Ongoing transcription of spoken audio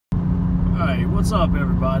Alright, what's up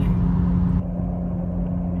everybody?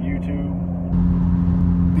 YouTube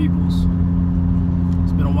peoples.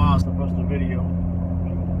 It's been a while since I posted a video.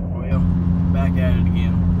 Well, back at it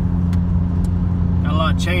again. Got a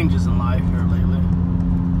lot of changes in life here lately.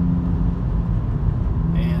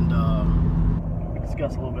 And we'll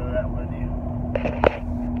discuss a little bit of that with you.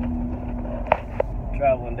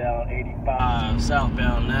 Traveling down 85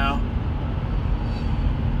 southbound now.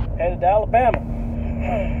 Headed to Alabama.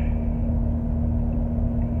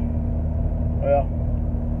 Well,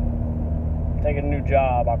 taking a new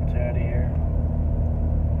job opportunity here.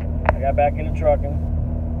 I got back into trucking.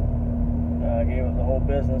 Gave up the whole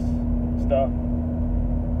business stuff,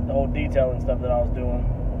 the whole detailing stuff that I was doing,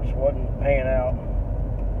 which wasn't paying out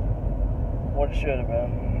what it should have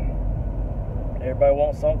been. Everybody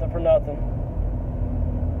wants something for nothing.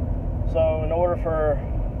 So in order for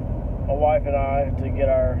my wife and I to get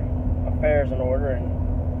our affairs in order and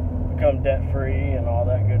become debt-free and all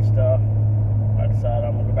that good stuff, I decided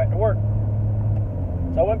I'm going to go back to work.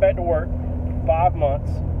 So I went back to work for 5 months.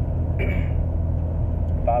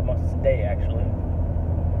 5 months today, actually.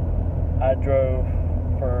 I drove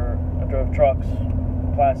trucks,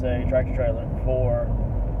 Class A, tractor trailer, for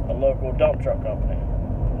a local dump truck company.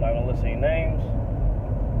 I'm not going to list any names.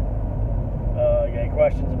 You got any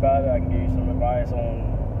questions about it, I can give you some advice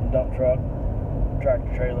on dump truck, tractor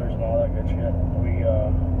trailers, and all that good shit.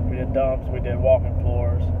 We did dumps, we did walking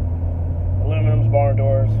floors, aluminums, barn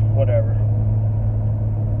doors, whatever.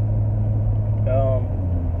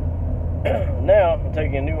 Now I'm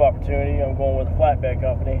taking a new opportunity. I'm going with a flatbed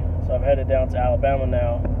company, so I'm headed down to Alabama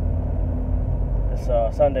now. It's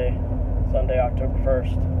Sunday, October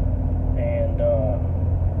 1st, and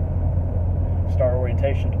start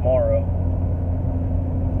orientation tomorrow.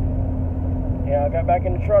 Yeah, I got back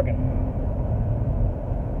into trucking.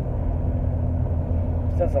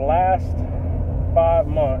 Since the last 5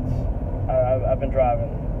 months, I've been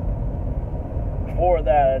driving. Before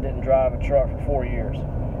that, I didn't drive a truck for 4 years.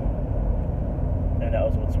 And that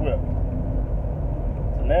was with Swift.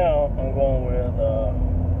 So now, I'm going with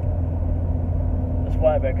this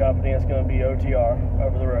flatbed company. It's going to be OTR,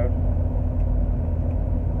 over the road.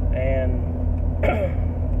 And we're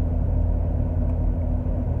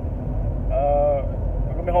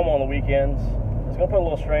going to be home on the weekends. It's going to put a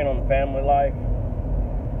little strain on the family life.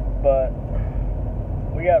 But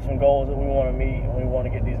we got some goals that we want to meet, and we want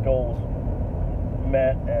to get these goals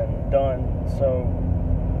met and done. So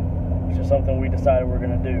it's just something we decided we're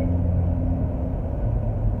going to do.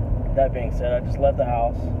 That being said, I just left the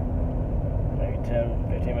house maybe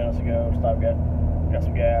 10-15 minutes ago. Stopped, got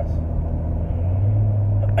some gas.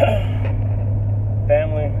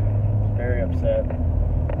 Family was very upset.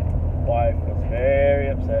 Wife was very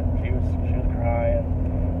upset. She was crying.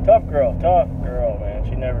 Tough girl, man.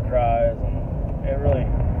 She never cries, and it really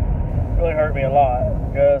hurt me a lot,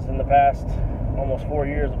 because in the past almost 4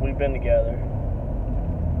 years that we've been together,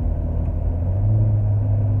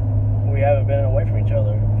 we haven't been away from each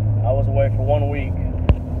other. I was away for 1 week.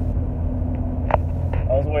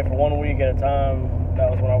 I was away for 1 week at a time. That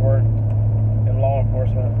was when I worked in law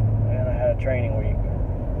enforcement, and I had a training week.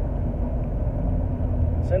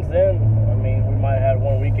 Since then, I mean, we might have had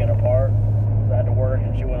 1 weekend apart. I had to work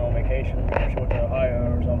and she went on vacation, or she went to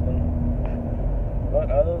Ohio or something.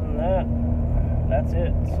 But other than that, that's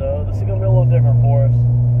it. So this is going to be a little different for us.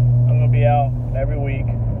 I'm going to be out every week,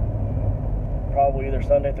 probably either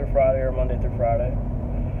Sunday through Friday or Monday through Friday,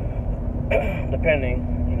 depending,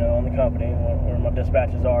 on the company, where my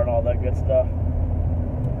dispatches are and all that good stuff.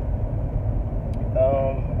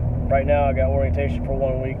 Right now I got orientation for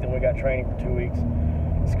 1 week, then we got training for 2 weeks.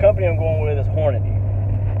 This company I'm going with is Hornady.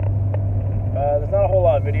 There's not a whole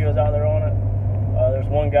lot of videos out there on it. There's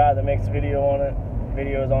one guy that makes videos on it,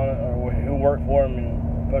 or who worked for him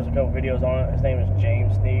and posts a couple videos on it. His name is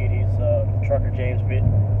James Sneed. He's Trucker James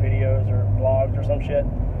videos or vlogs or some shit.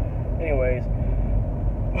 Anyways,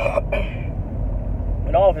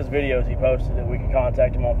 in all of his videos he posted that we could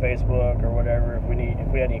contact him on Facebook or whatever if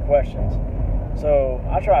we had any questions. So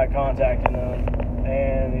I tried contacting him,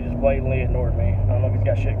 and he just blatantly ignored me. I don't know if he's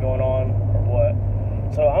got shit going on or what.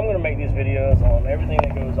 So I'm going to make these videos on everything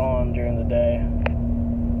that goes on during the day.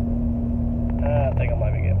 I think I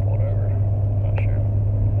might be getting pulled over. I'm not sure.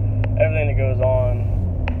 Everything that goes on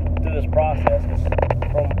through this process. Because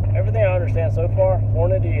from everything I understand so far,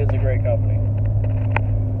 Hornady is a great company.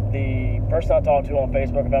 The person I talked to on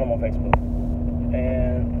Facebook, I found them on Facebook.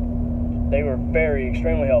 And they were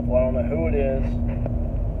extremely helpful. I don't know who it is.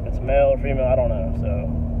 If it's a male or female, I don't know. So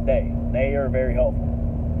they are very helpful.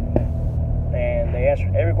 And they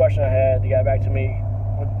answered every question I had. They got back to me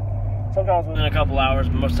sometimes within a couple hours,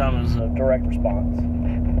 but most of the time it was a direct response.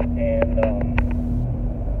 And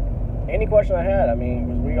any question I had, I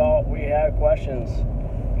mean, we had questions.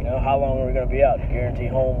 You know, how long are we going to be out? Guarantee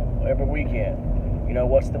home every weekend. You know,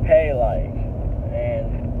 what's the pay like?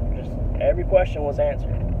 And just every question was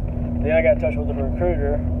answered. Then I got in touch with the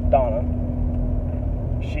recruiter, Donna.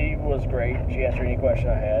 She was great. She answered any question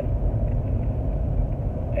I had.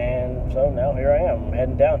 And so now here I am,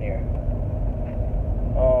 heading down here.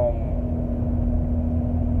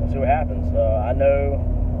 Let's see what happens. I know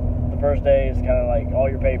the first day is kind of like all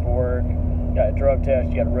your paperwork. You got a drug test,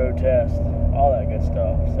 you got a road test, all that good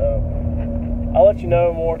stuff. So I'll let you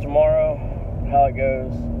know more tomorrow how it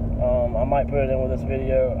goes. I might put it in with this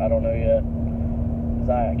video. I don't know yet, because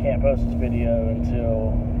I can't post this video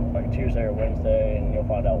until like Tuesday or Wednesday, and you'll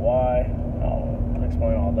find out why. I'll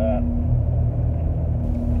explain all that.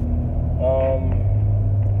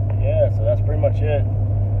 Yeah, so that's pretty much it.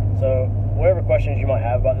 So whatever questions you might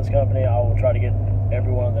have about this company, I will try to get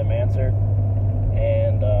every one of them answered,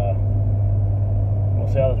 and we'll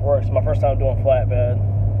see how this works. It's my first time doing flatbed.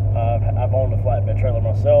 I've owned a flatbed trailer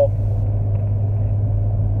myself,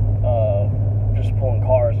 just pulling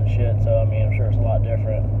cars and shit, so I mean, I'm sure it's a lot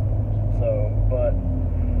different. So, but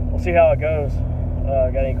we'll see how it goes.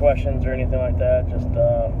 Got any questions or anything like that, just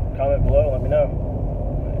comment below and let me know.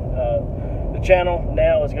 The channel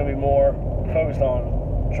now is going to be more focused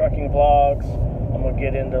on trucking vlogs. I'm going to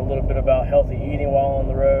get into a little bit about healthy eating while on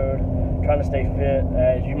the road, trying to stay fit.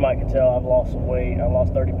 As you might can tell, I've lost some weight. I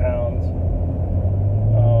lost 30 pounds.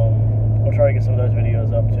 I'll try to get some of those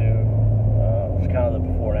videos up too, just kind of the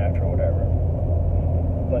before and after or whatever.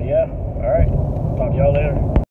 But yeah, all right, talk to y'all later.